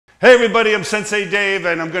Hey everybody, I'm Sensei Dave,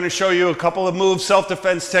 and I'm going to show you a couple of moves,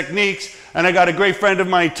 self-defense techniques. And I got a great friend of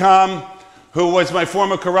mine, Tom, who was my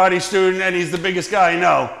former karate student, and he's the biggest guy I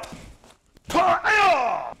know.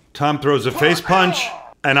 Tom throws a face punch,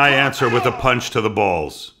 and I answer with a punch to the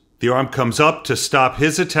balls. The arm comes up to stop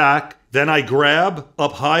his attack, then I grab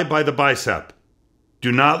up high by the bicep.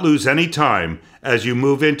 Do not lose any time as you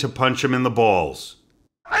move in to punch him in the balls.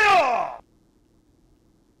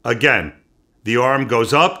 Again, the arm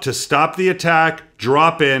goes up to stop the attack,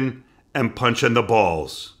 drop in, and punch in the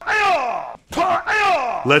balls.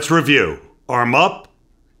 Let's review. Arm up,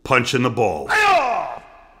 punch in the balls.